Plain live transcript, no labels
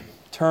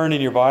turn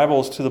in your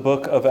Bibles to the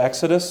book of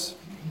Exodus.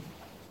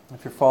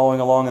 If you're following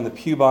along in the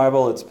Pew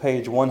Bible, it's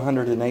page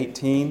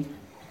 118.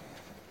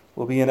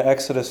 We'll be in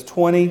Exodus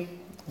 20,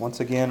 once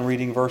again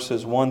reading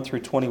verses 1 through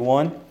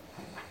 21.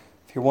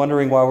 If you're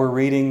wondering why we're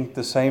reading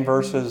the same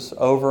verses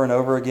over and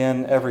over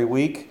again every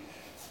week,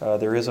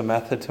 there is a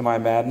method to my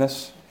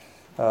madness.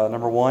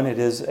 Number one, it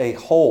is a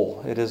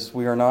whole.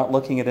 We are not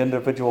looking at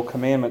individual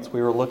commandments.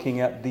 We are looking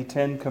at the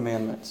 10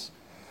 commandments.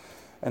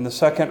 And the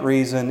second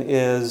reason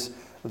is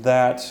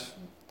that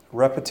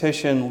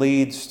repetition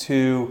leads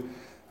to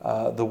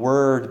the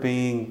Word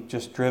being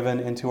just driven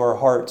into our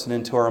hearts and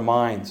into our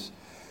minds.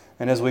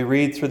 And as we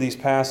read through these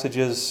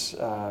passages,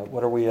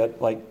 what are we at,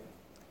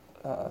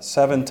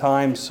 7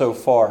 times so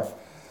far,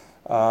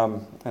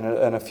 and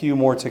a few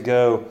more to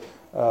go,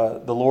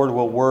 the Lord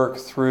will work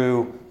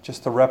through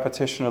just the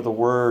repetition of the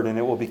Word, and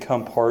it will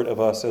become part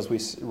of us as we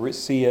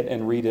see it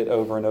and read it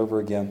over and over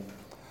again.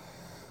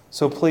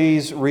 So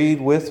please read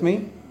with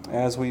me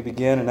as we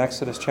begin in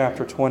Exodus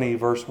chapter 20,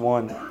 verse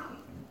 1.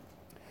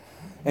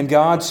 And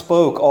God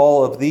spoke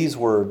all of these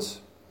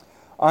words.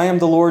 I am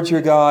the Lord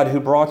your God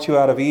who brought you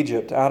out of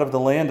Egypt, out of the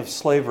land of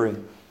slavery.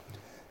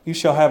 You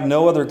shall have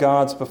no other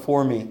gods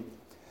before me.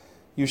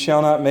 You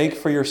shall not make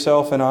for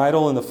yourself an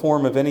idol in the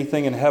form of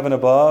anything in heaven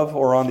above,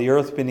 or on the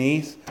earth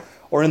beneath,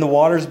 or in the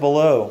waters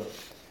below.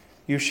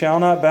 You shall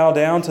not bow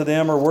down to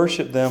them or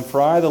worship them,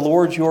 for I, the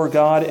Lord your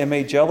God, am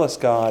a jealous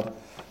God,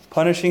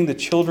 punishing the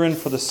children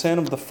for the sin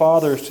of the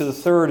fathers to the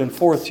 3rd and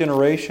 4th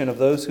generation of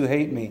those who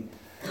hate me,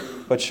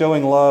 but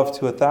showing love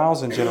to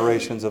 1,000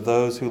 generations of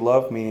those who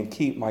love me and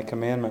keep my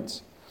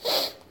commandments.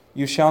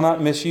 You shall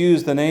not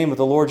misuse the name of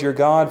the Lord your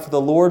God, for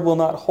the Lord will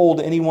not hold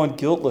anyone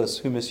guiltless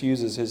who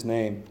misuses his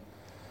name.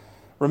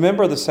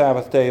 Remember the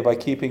Sabbath day by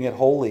keeping it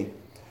holy.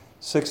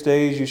 6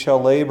 days you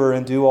shall labor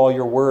and do all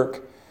your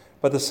work,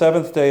 but the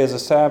 7th day is a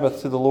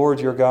Sabbath to the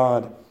Lord your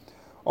God.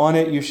 On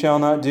it you shall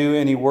not do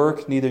any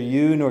work, neither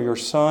you nor your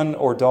son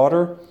or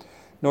daughter,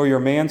 nor your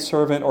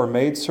manservant or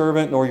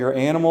maidservant, nor your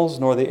animals,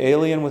 nor the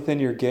alien within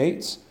your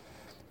gates.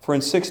 For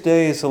in 6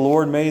 days the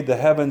Lord made the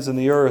heavens and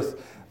the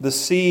earth, the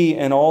sea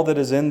and all that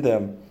is in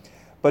them.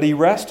 But he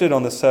rested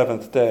on the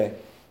 7th day.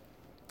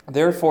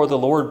 Therefore the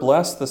Lord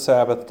blessed the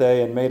Sabbath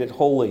day and made it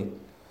holy.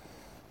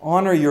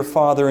 Honor your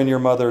father and your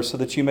mother, so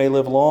that you may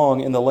live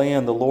long in the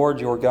land the Lord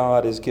your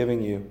God is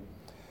giving you.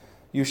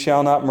 You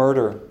shall not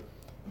murder.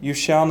 You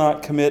shall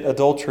not commit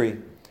adultery.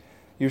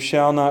 You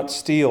shall not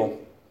steal.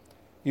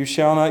 You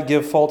shall not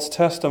give false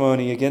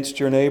testimony against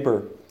your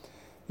neighbor.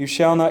 You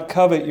shall not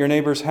covet your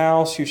neighbor's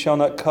house. You shall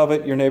not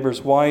covet your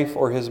neighbor's wife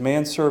or his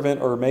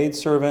manservant or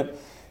maidservant,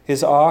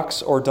 his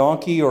ox or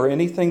donkey or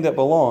anything that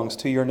belongs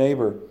to your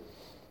neighbor.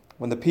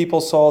 When the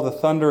people saw the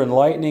thunder and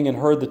lightning and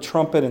heard the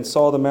trumpet and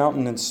saw the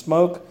mountain in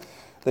smoke,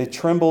 they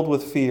trembled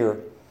with fear.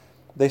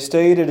 They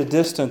stayed at a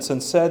distance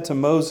and said to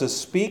Moses,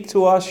 "Speak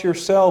to us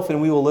yourself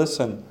and we will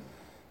listen.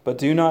 But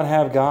do not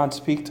have God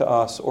speak to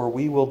us, or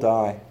we will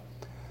die."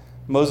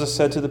 Moses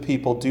said to the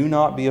people, "Do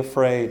not be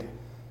afraid.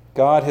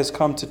 God has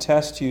come to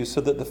test you, so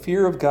that the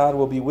fear of God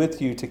will be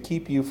with you to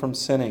keep you from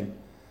sinning."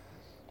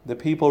 The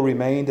people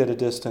remained at a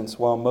distance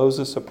while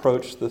Moses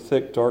approached the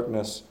thick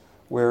darkness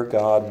where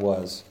God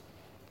was.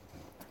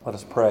 Let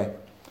us pray.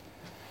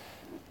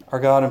 Our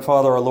God and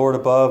Father, our Lord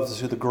above,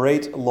 to the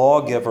great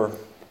lawgiver,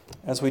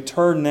 as we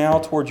turn now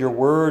toward your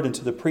word and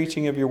to the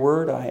preaching of your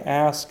word, I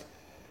ask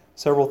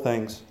several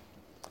things.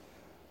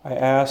 I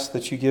ask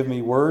that you give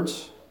me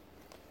words.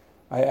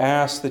 I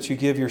ask that you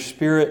give your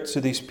Spirit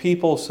to these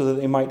people so that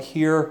they might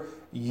hear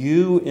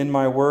you in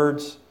my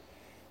words.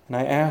 And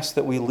I ask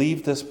that we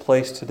leave this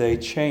place today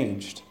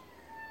changed,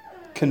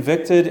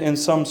 convicted in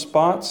some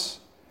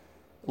spots,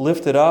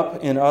 lifted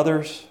up in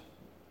others,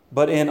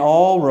 but in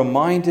all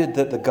reminded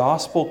that the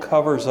gospel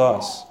covers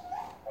us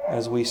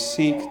as we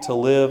seek to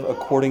live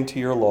according to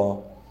your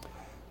law.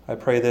 I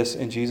pray this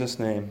in Jesus'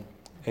 name.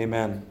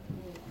 Amen.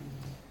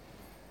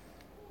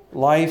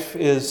 Life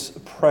is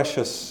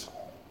precious.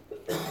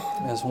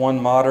 As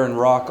one modern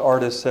rock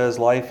artist says,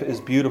 life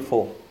is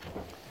beautiful.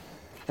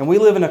 And we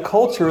live in a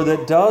culture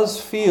that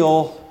does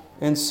feel,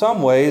 in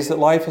some ways, that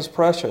life is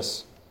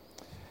precious.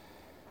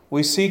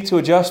 We seek to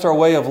adjust our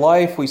way of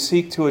life. We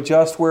seek to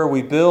adjust where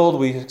we build.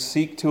 We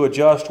seek to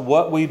adjust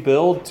what we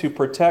build to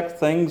protect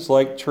things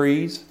like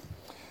trees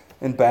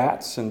and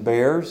bats and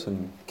bears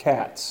and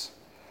cats.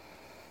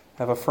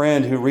 I have a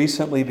friend who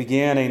recently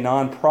began a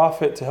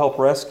nonprofit to help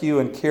rescue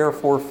and care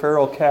for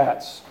feral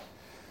cats.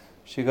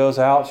 She goes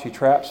out, she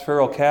traps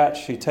feral cats,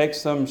 she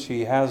takes them,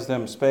 she has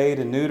them spayed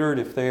and neutered.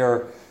 If they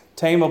are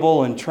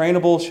tameable and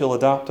trainable, she'll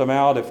adopt them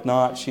out. If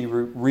not, she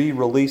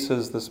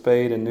re-releases the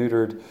spayed and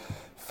neutered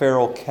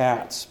feral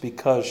cats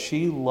because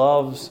she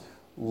loves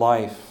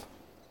life.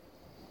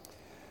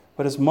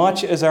 But as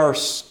much as our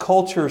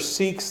culture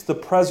seeks the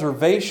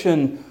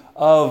preservation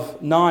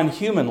of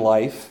non-human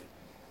life,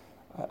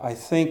 I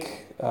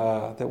think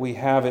that we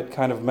have it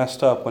kind of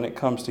messed up when it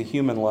comes to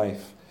human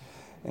life,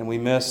 and we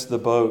miss the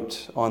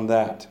boat on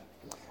that.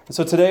 And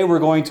so today we're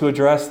going to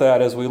address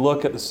that as we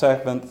look at the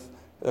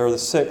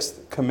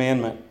 6th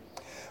commandment.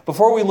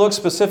 Before we look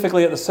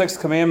specifically at the sixth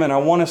commandment, I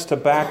want us to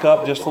back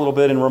up just a little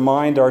bit and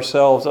remind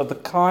ourselves of the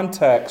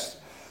context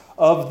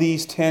of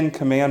these 10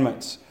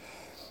 commandments.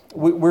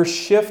 We're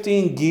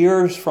shifting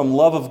gears from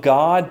love of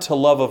God to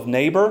love of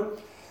neighbor.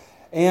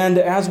 And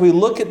as we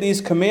look at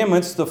these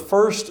commandments, the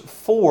first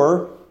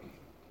four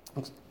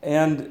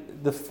and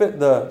the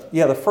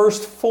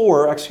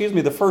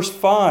first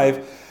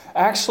five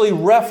actually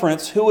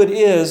reference who it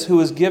is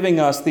who is giving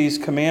us these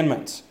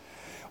commandments.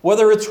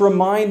 Whether it's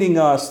reminding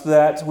us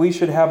that we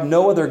should have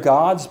no other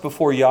gods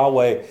before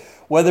Yahweh,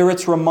 whether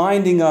it's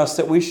reminding us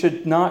that we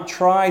should not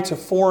try to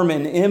form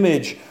an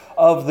image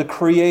of the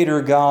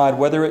Creator God,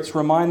 whether it's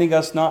reminding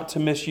us not to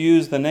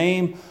misuse the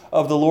name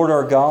of the Lord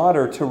our God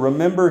or to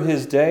remember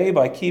His day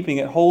by keeping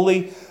it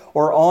holy,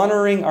 or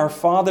honoring our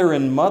father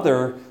and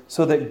mother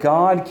so that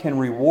God can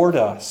reward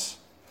us.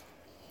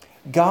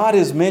 God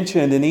is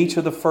mentioned in each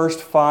of the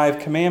first 5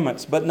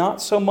 commandments, but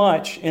not so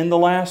much in the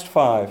last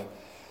 5.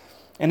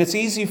 And it's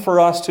easy for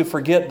us to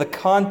forget the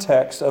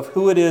context of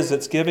who it is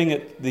that's giving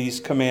it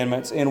these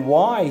commandments and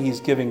why He's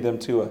giving them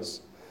to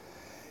us.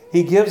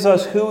 He gives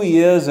us who He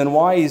is and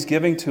why He's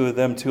giving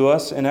them to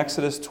us in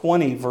Exodus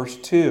 20, verse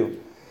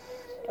 2.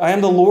 I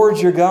am the Lord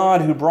your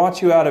God who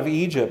brought you out of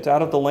Egypt,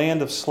 out of the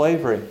land of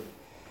slavery.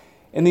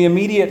 In the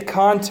immediate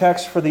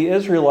context for the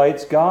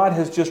Israelites, God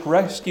has just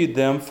rescued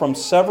them from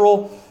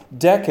several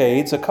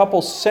decades, a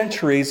couple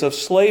centuries of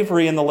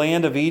slavery in the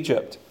land of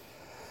Egypt.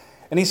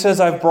 And He says,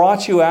 I've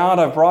brought you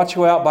out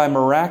by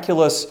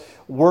miraculous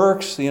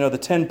works, the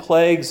 10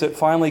 plagues that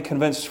finally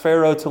convinced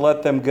Pharaoh to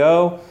let them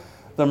go,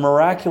 the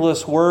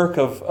miraculous work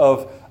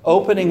of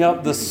opening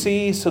up the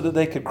sea so that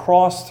they could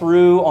cross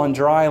through on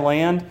dry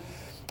land.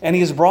 And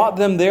He's brought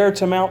them there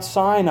to Mount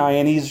Sinai,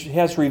 and He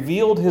has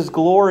revealed His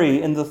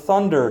glory in the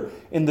thunder,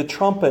 in the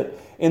trumpet,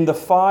 in the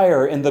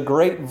fire, in the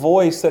great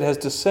voice that has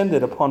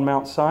descended upon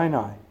Mount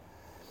Sinai.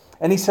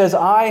 And He says,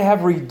 I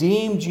have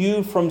redeemed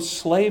you from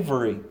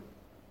slavery.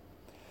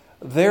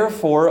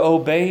 Therefore,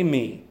 obey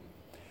me.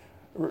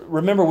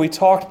 Remember, we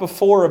talked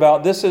before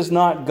about this is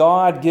not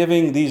God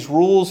giving these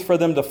rules for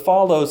them to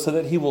follow so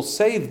that He will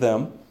save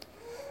them.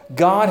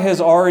 God has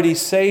already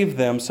saved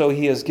them, so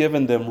He has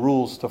given them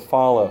rules to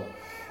follow.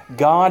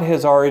 God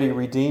has already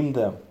redeemed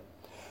them.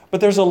 But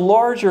there's a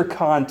larger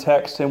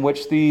context in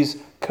which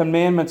these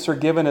commandments are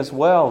given as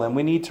well, and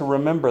we need to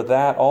remember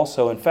that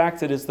also. In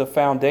fact, it is the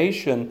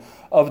foundation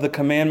of the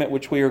commandment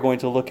which we are going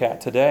to look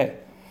at today.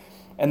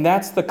 And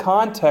that's the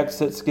context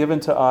that's given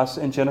to us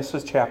in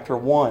Genesis chapter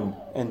 1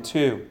 and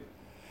 2.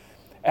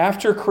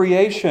 After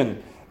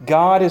creation,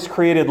 God has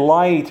created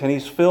light, and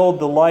He's filled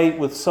the light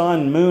with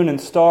sun, moon, and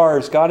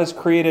stars. God has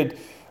created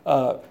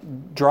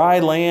dry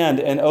land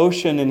and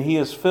ocean, and He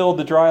has filled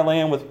the dry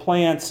land with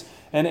plants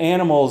and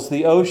animals,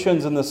 the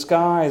oceans and the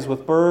skies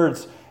with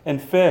birds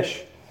and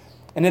fish.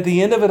 And at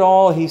the end of it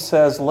all, He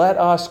says, let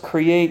us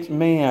create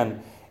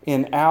man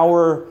in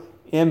our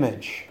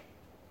image.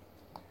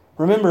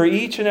 Remember,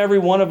 each and every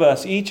one of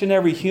us, each and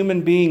every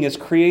human being is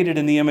created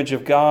in the image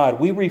of God.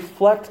 We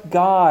reflect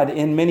God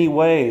in many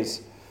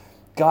ways.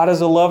 God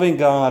is a loving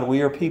God.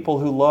 We are people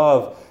who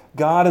love.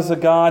 God is a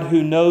God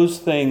who knows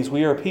things.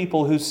 We are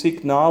people who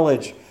seek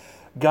knowledge.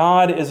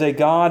 God is a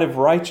God of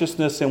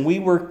righteousness, and we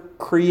were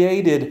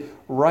created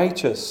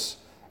righteous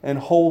and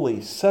holy,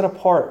 set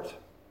apart.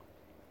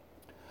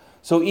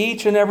 So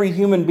each and every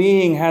human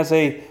being has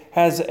a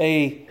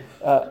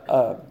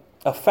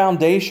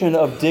foundation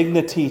of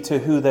dignity to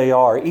who they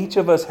are. Each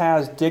of us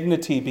has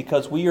dignity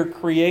because we are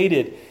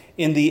created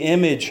in the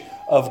image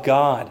of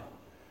God.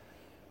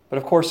 But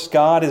of course,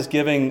 God is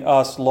giving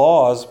us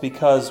laws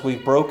because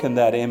we've broken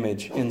that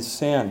image in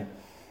sin.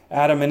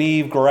 Adam and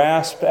Eve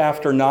grasped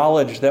after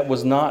knowledge that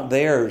was not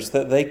theirs,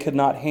 that they could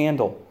not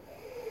handle.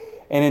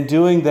 And in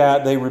doing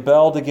that, they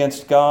rebelled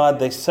against God.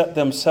 They set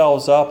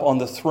themselves up on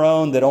the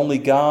throne that only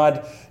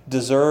God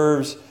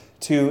deserves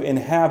to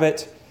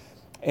inhabit.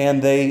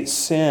 And they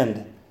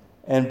sinned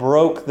and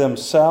broke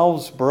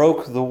themselves,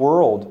 broke the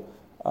world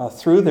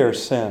through their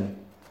sin.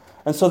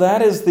 And so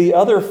that is the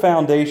other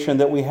foundation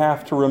that we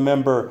have to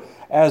remember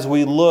as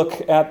we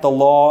look at the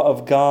law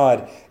of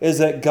God, is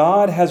that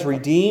God has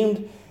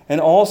redeemed, and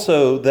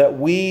also that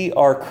we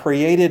are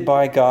created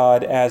by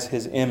God as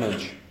His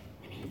image.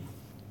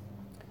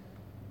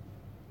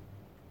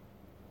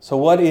 So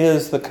what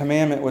is the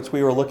commandment which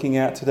we were looking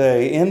at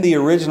today? In the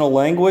original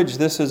language,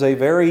 this is a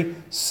very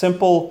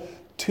simple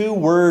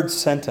 2-word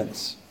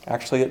sentence.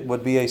 Actually, it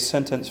would be a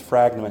sentence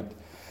fragment.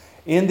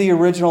 In the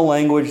original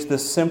language,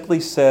 this simply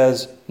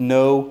says,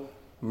 no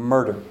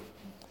murder.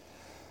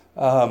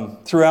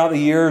 Throughout the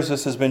years,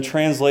 this has been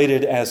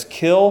translated as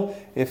kill.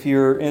 If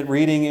you're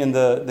reading in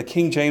the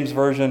King James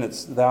Version,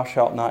 it's thou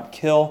shalt not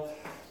kill.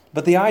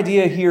 But the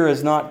idea here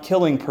is not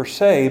killing per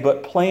se,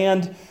 but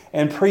planned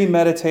and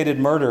premeditated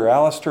murder.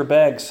 Alistair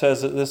Begg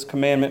says that this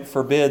commandment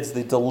forbids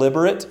the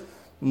deliberate,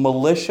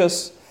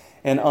 malicious,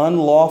 and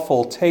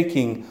unlawful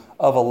taking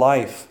of a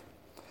life.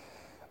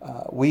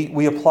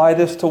 We apply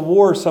this to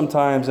war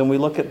sometimes, and we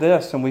look at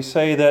this and we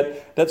say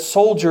that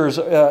soldiers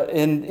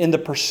in the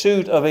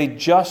pursuit of a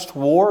just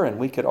war, and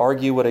we could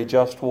argue what a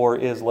just war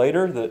is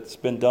later, that's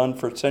been done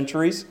for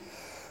centuries,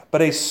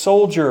 but a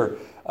soldier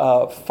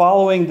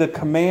following the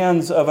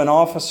commands of an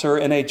officer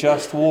in a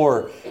just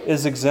war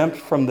is exempt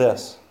from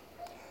this.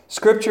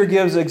 Scripture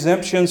gives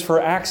exemptions for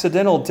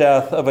accidental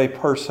death of a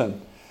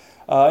person.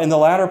 In the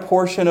latter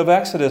portion of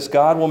Exodus,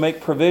 God will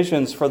make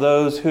provisions for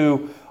those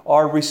who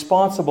are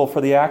responsible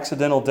for the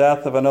accidental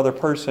death of another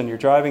person. You're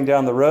driving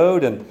down the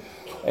road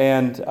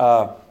and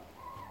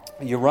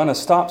you run a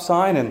stop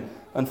sign and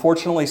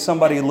unfortunately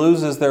somebody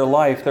loses their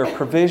life. There are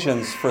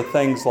provisions for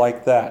things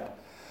like that.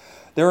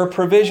 There are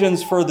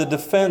provisions for the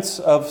defense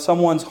of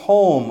someone's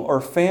home or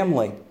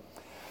family.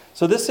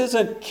 So this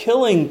isn't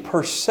killing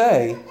per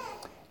se,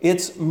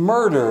 it's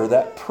murder,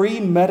 that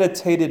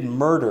premeditated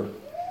murder.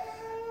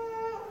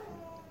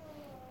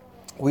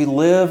 We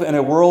live in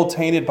a world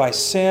tainted by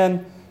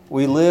sin.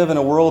 We live in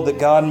a world that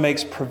God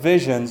makes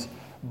provisions,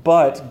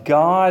 but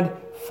God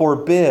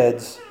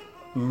forbids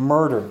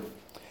murder.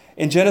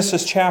 In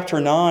Genesis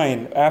chapter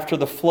 9, after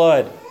the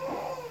flood,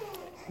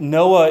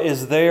 Noah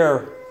is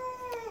there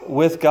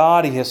with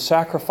God. He has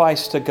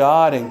sacrificed to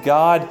God, and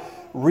God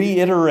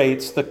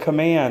reiterates the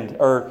command,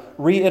 or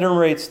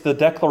reiterates the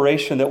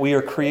declaration that we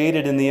are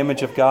created in the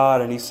image of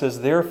God. And he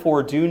says,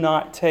 therefore, do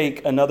not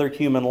take another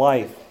human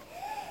life,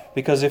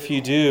 because if you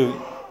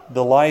do,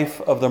 the life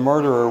of the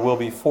murderer will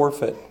be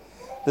forfeit.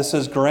 This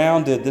is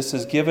grounded, this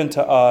is given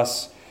to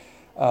us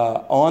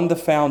on the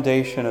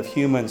foundation of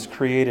humans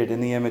created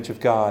in the image of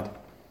God.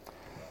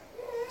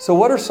 So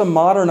what are some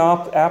modern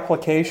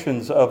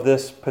applications of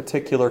this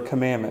particular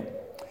commandment?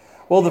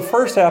 Well, the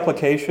first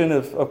application,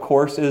 of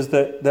course, is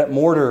that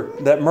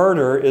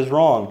murder is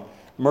wrong.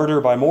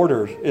 Murder by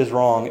mortars is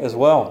wrong as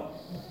well.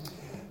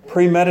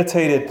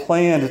 Premeditated,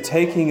 planned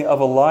taking of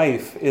a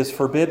life is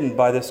forbidden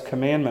by this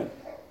commandment.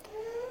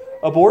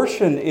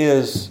 Abortion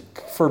is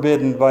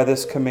forbidden by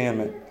this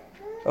commandment.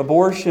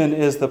 Abortion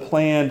is the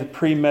planned,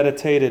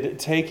 premeditated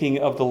taking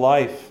of the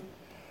life.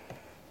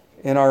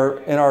 In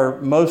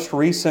our most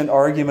recent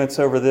arguments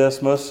over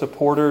this, most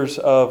supporters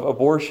of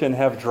abortion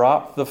have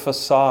dropped the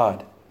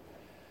facade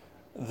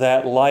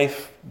that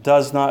life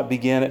does not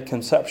begin at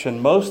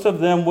conception. Most of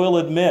them will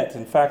admit,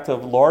 in fact, the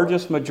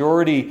largest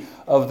majority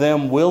of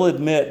them will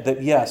admit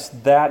that yes,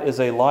 that is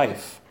a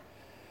life.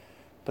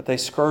 But they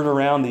skirt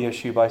around the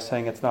issue by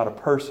saying it's not a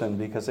person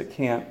because it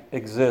can't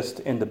exist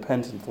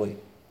independently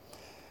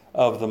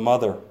of the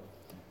mother.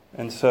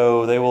 And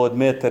so they will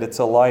admit that it's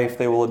a life,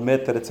 they will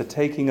admit that it's a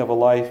taking of a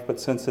life, but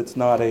since it's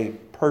not a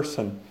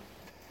person,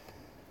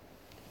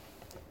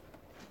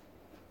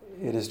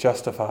 it is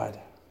justified.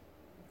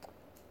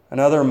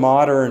 Another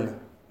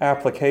modern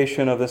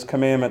application of this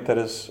commandment that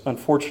is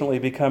unfortunately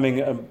becoming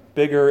a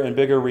bigger and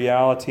bigger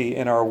reality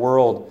in our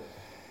world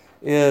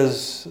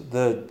is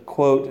the,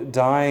 quote,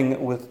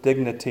 dying with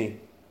dignity.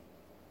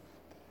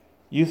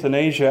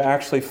 Euthanasia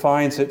actually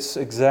finds its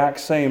exact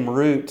same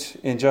root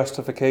in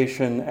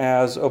justification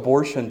as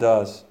abortion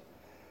does.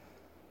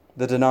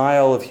 The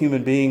denial of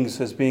human beings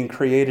as being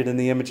created in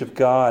the image of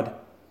God.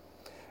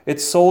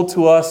 It's sold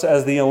to us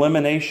as the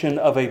elimination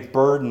of a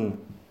burden.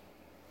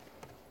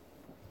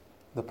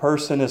 The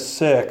person is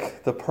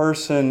sick. The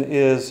person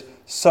is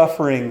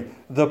suffering.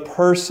 The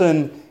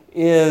person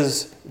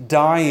is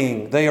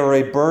dying. They are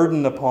a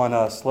burden upon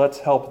us. Let's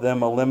help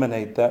them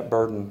eliminate that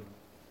burden.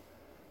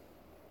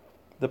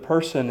 The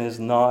person is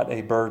not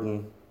a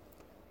burden.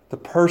 The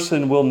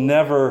person will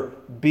never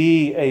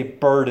be a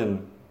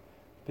burden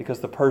because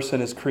the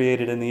person is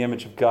created in the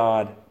image of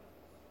God.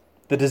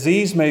 The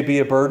disease may be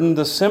a burden.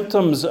 The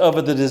symptoms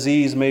of the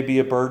disease may be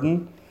a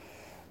burden.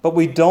 But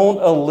we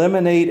don't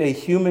eliminate a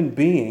human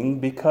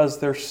being because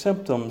their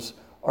symptoms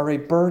are a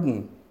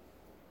burden.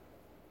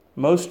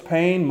 Most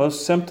pain,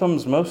 most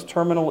symptoms, most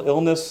terminal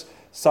illness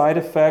side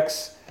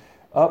effects,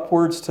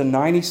 upwards to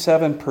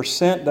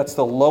 97%. That's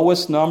the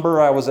lowest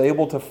number I was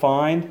able to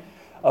find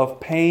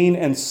of pain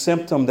and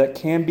symptom that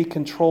can be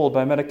controlled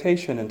by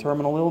medication in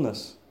terminal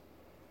illness.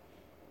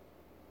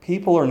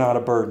 People are not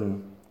a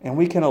burden, and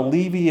we can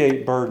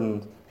alleviate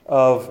burden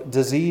of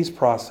disease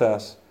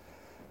process.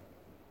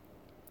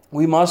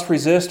 We must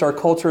resist our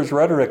culture's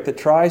rhetoric that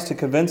tries to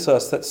convince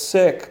us that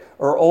sick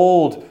or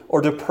old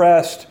or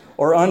depressed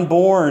or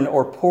unborn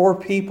or poor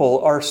people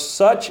are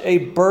such a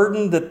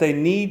burden that they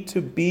need to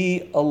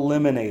be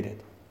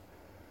eliminated.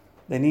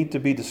 They need to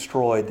be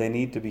destroyed. They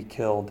need to be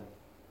killed.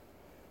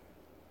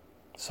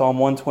 Psalm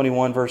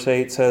 121 verse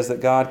 8 says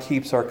that God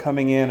keeps our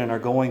coming in and our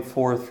going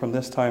forth from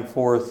this time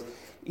forth,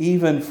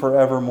 even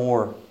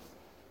forevermore.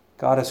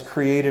 God has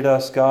created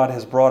us. God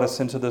has brought us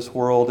into this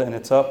world, and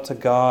it's up to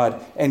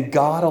God and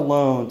God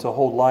alone to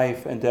hold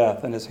life and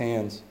death in His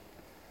hands.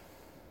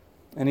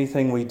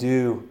 Anything we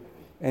do,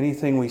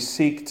 anything we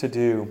seek to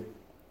do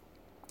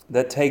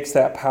that takes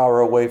that power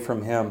away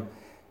from Him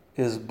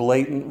is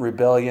blatant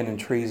rebellion and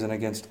treason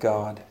against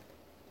God.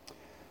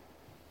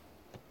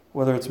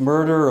 Whether it's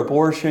murder,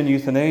 abortion,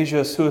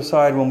 euthanasia,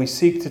 suicide, when we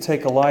seek to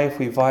take a life,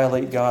 we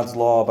violate God's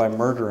law by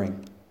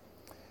murdering.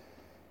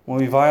 When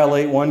we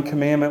violate one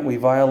commandment, we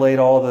violate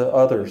all the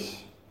others.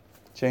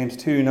 James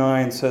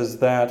 2:9 says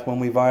that when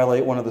we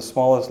violate one of the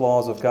smallest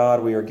laws of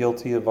God, we are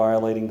guilty of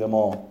violating them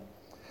all.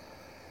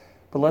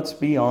 But let's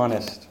be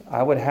honest.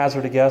 I would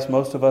hazard a guess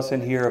most of us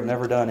in here have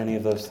never done any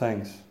of those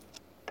things.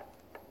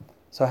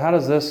 So how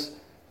does this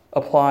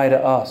apply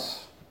to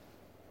us?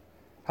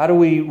 How do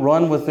we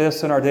run with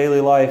this in our daily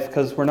life?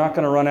 Because we're not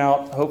going to run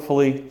out,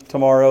 hopefully,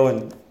 tomorrow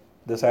and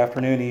this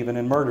afternoon even,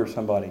 and murder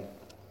somebody.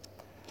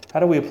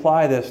 How do we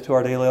apply this to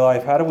our daily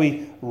life? How do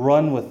we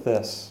run with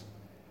this?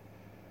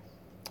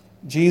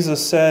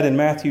 Jesus said in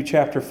Matthew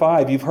chapter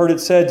 5, "You've heard it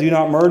said, 'Do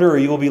not murder, or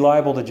you will be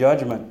liable to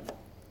judgment.'"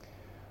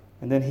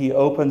 And then he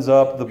broadens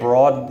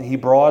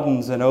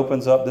and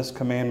opens up this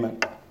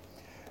commandment.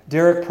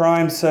 Derek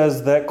Prime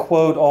says that,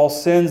 quote, "All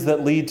sins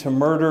that lead to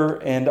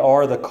murder and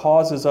are the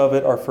causes of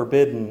it are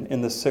forbidden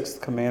in the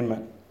sixth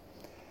commandment."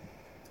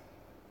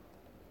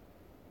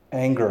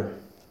 Anger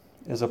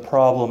is a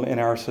problem in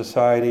our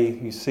society.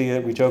 You see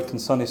it. We joked in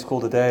Sunday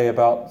school today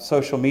about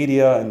social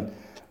media and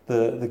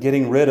the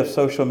getting rid of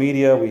social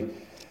media.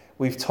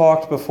 We've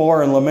talked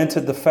before and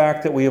lamented the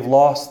fact that we have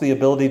lost the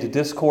ability to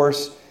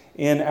discourse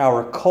in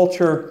our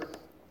culture.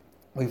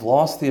 We've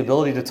lost the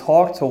ability to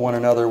talk to one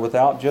another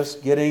without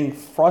just getting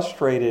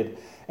frustrated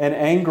and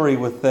angry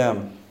with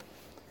them.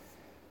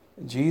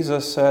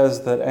 Jesus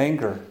says that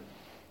anger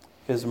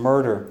is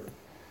murder.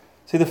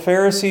 See, the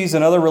Pharisees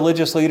and other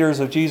religious leaders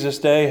of Jesus'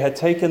 day had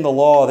taken the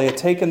law, they had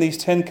taken these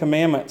 10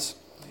 commandments,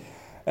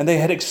 and they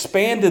had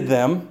expanded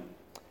them,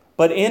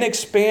 but in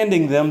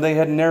expanding them, they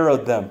had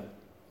narrowed them.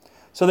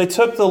 So they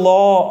took the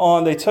law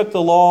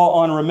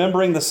on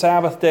remembering the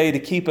Sabbath day to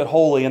keep it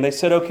holy. And they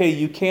said, okay,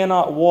 you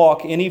cannot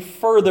walk any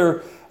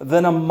further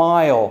than a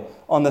mile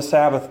on the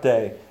Sabbath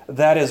day.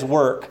 That is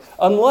work.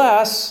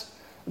 Unless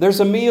there's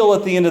a meal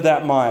at the end of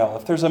that mile.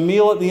 If there's a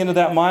meal at the end of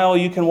that mile,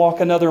 you can walk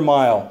another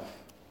mile.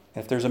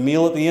 If there's a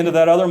meal at the end of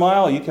that other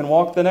mile, you can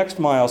walk the next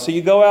mile. So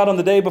you go out on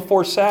the day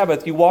before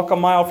Sabbath, you walk a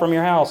mile from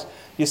your house.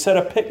 You set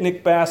a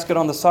picnic basket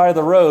on the side of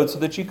the road so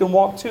that you can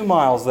walk 2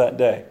 miles that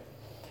day.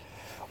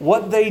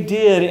 What they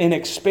did in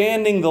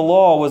expanding the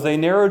law was they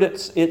narrowed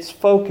its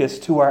focus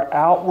to our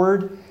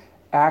outward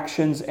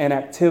actions and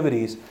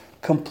activities,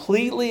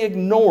 completely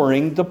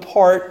ignoring the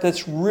part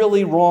that's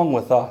really wrong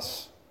with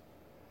us.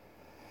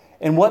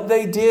 And what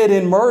they did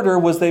in murder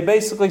was they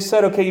basically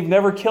said, okay, you've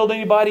never killed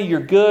anybody, you're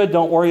good,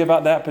 don't worry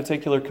about that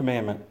particular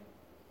commandment.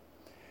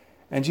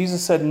 And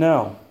Jesus said,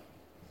 no. Have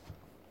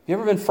you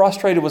ever been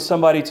frustrated with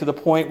somebody to the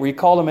point where you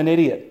called them an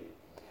idiot?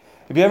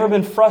 Have you ever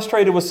been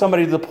frustrated with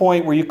somebody to the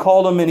point where you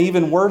called them an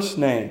even worse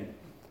name?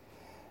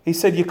 He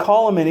said, you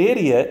call them an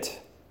idiot,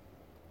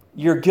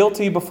 you're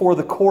guilty before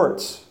the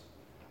courts.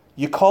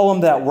 You call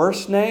them that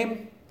worse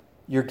name,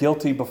 you're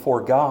guilty before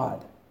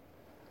God.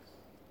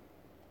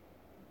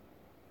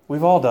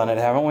 We've all done it,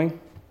 haven't we?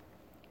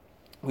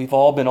 We've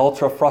all been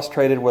ultra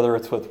frustrated, whether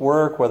it's with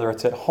work, whether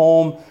it's at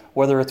home,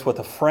 whether it's with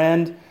a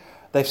friend.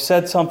 They've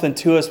said something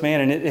to us,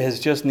 man, and it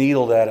has just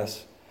needled at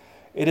us.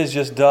 It has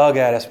just dug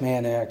at us.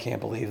 Man, I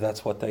can't believe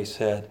that's what they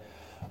said.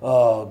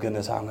 Oh,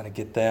 goodness, I'm going to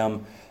get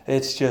them.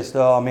 It's just,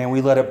 oh, man, we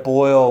let it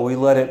boil. We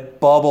let it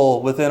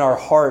bubble within our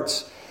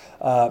hearts.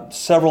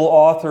 Several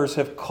authors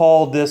have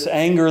called this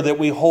anger that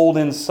we hold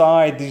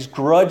inside, these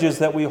grudges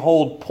that we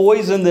hold,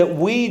 poison that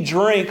we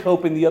drink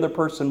hoping the other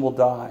person will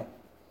die.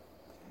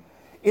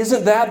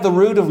 Isn't that the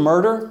root of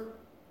murder?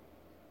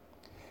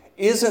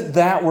 Isn't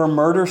that where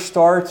murder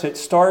starts? It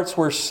starts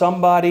where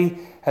somebody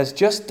has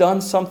just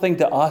done something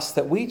to us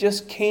that we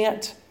just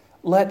can't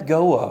let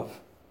go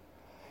of.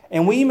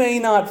 And we may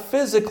not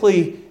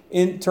physically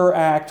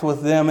interact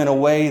with them in a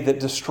way that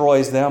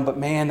destroys them, but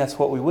man, that's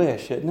what we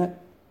wish, isn't it?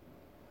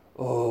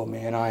 Oh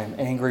man, I am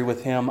angry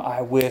with him.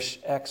 I wish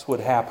X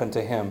would happen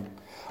to him.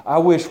 I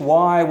wish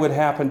Y would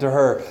happen to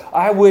her.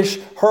 I wish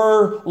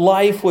her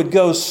life would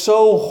go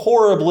so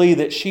horribly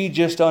that she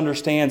just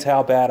understands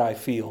how bad I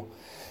feel.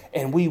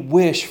 And we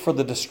wish for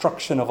the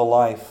destruction of a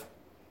life.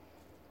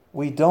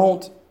 We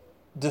don't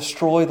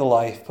destroy the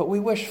life, but we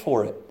wish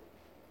for it.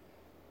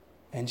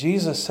 And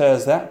Jesus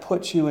says that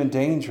puts you in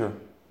danger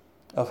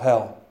of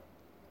hell.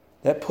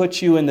 That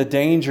puts you in the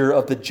danger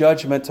of the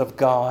judgment of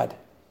God.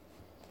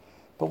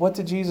 But what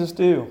did Jesus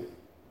do?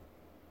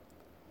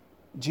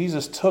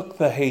 Jesus took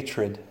the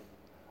hatred.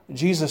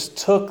 Jesus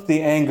took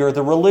the anger.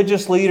 The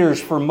religious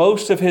leaders, for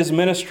most of his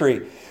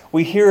ministry,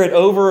 we hear it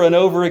over and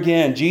over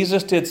again.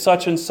 Jesus did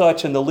such and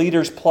such, and the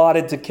leaders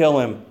plotted to kill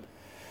him.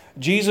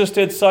 Jesus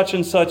did such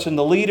and such, and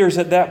the leaders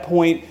at that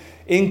point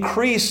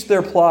increased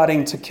their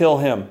plotting to kill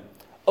him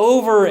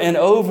over and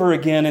over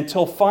again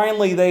until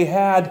finally they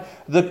had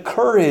the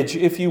courage,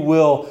 if you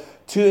will,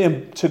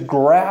 to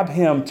grab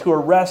him, to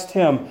arrest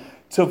him,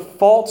 to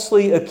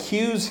falsely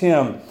accuse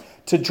him,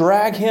 to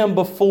drag him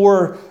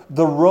before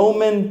the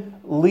Roman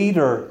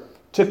leader,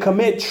 to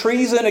commit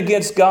treason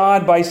against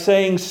God by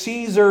saying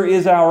Caesar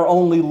is our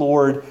only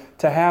Lord,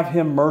 to have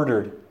him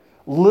murdered,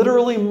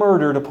 literally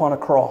murdered upon a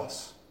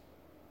cross.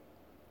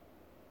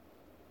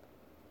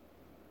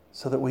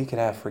 so that we could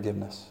have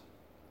forgiveness.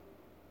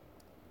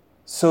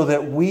 So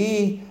that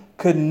we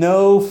could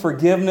know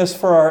forgiveness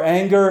for our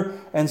anger,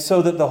 and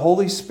so that the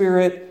Holy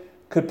Spirit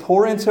could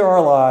pour into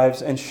our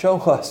lives and show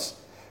us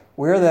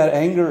where that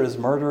anger is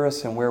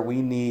murderous and where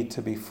we need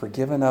to be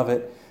forgiven of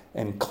it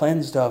and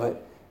cleansed of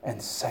it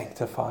and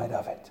sanctified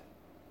of it.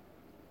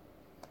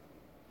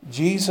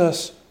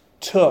 Jesus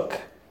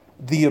took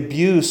the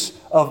abuse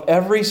of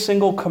every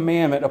single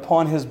commandment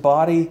upon his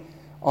body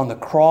on the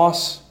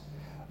cross,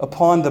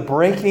 upon the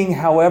breaking,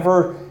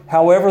 however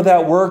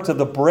that worked, of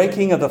the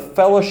breaking of the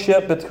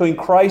fellowship between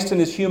Christ and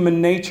his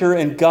human nature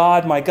and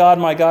God, my God,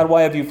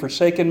 why have you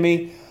forsaken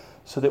me?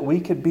 So that we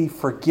could be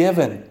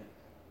forgiven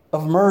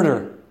of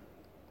murder,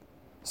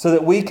 so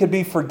that we could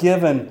be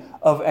forgiven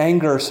of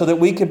anger, so that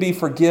we could be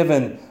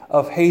forgiven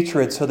of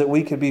hatred, so that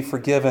we could be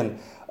forgiven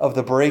of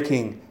the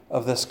breaking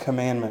of this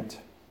commandment.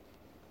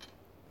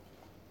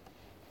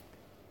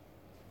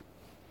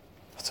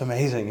 It's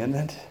amazing, isn't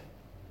it?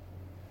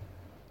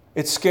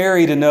 It's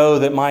scary to know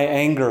that my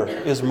anger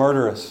is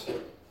murderous.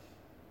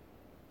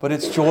 But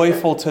it's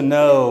joyful to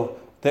know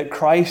that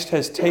Christ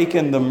has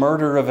taken the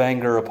murder of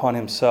anger upon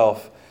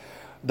himself,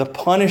 the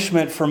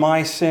punishment for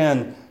my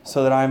sin,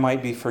 so that I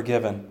might be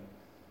forgiven,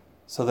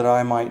 so that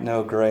I might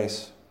know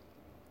grace.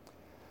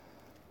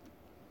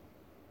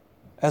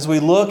 As we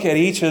look at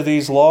each of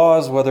these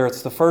laws, whether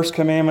it's the first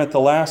commandment, the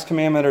last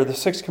commandment, or the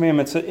sixth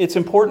commandment, it's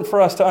important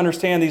for us to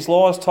understand these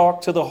laws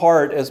talk to the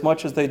heart as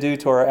much as they do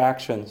to our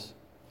actions.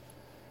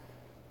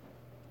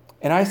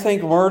 And I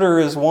think murder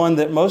is one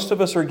that most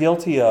of us are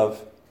guilty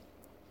of,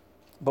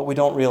 but we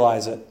don't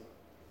realize it.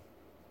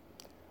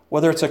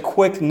 Whether it's a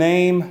quick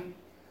name,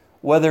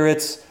 whether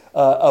it's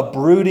a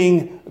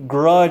brooding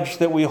grudge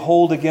that we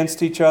hold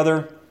against each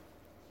other,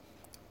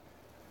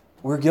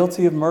 we're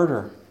guilty of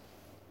murder.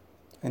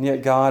 And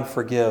yet God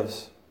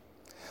forgives.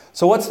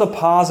 So what's the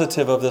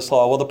positive of this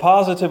law? Well, the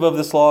positive of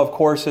this law, of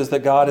course, is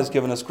that God has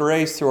given us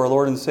grace through our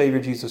Lord and Savior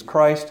Jesus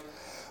Christ.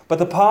 But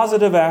the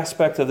positive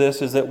aspect of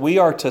this is that we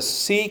are to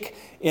seek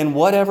in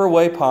whatever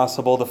way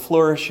possible the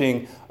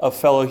flourishing of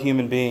fellow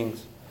human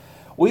beings.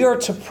 We are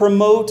to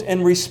promote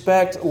and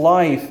respect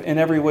life in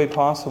every way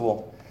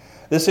possible.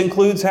 This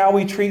includes how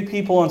we treat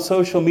people on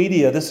social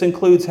media. This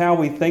includes how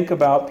we think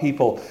about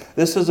people.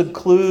 This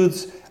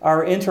includes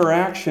our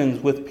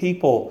interactions with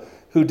people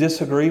who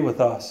disagree with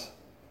us.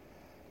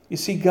 You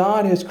see,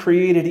 God has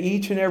created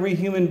each and every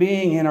human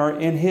being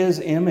in His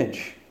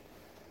image.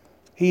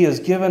 He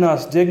has given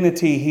us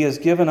dignity. He has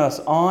given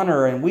us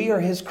honor, and we are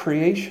His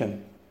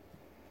creation.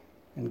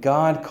 And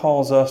God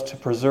calls us to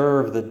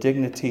preserve the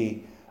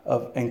dignity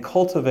and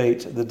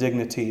cultivate the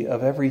dignity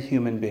of every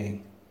human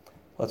being.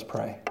 Let's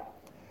pray.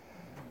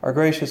 Our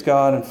gracious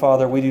God and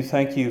Father, we do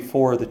thank you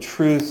for the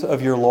truth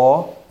of your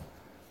law.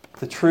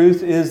 The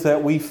truth is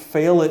that we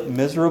fail it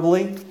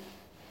miserably,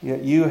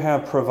 yet you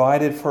have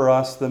provided for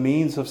us the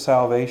means of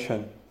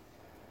salvation.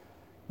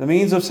 The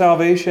means of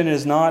salvation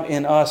is not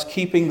in us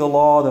keeping the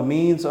law. The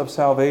means of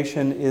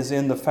salvation is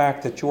in the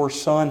fact that your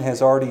Son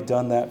has already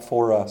done that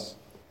for us.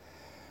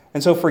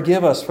 And so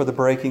forgive us for the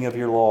breaking of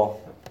your law.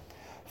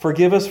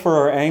 Forgive us for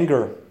our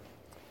anger.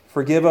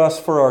 Forgive us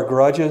for our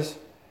grudges.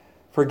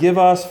 Forgive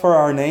us for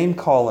our name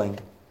calling.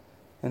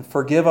 And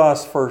forgive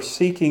us for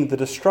seeking the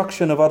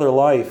destruction of other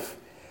life,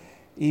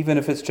 even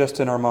if it's just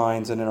in our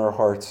minds and in our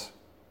hearts.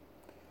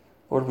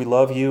 Lord, we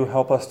love you.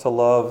 Help us to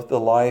love the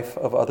life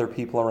of other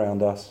people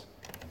around us.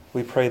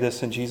 We pray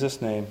this in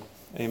Jesus' name.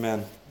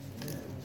 Amen.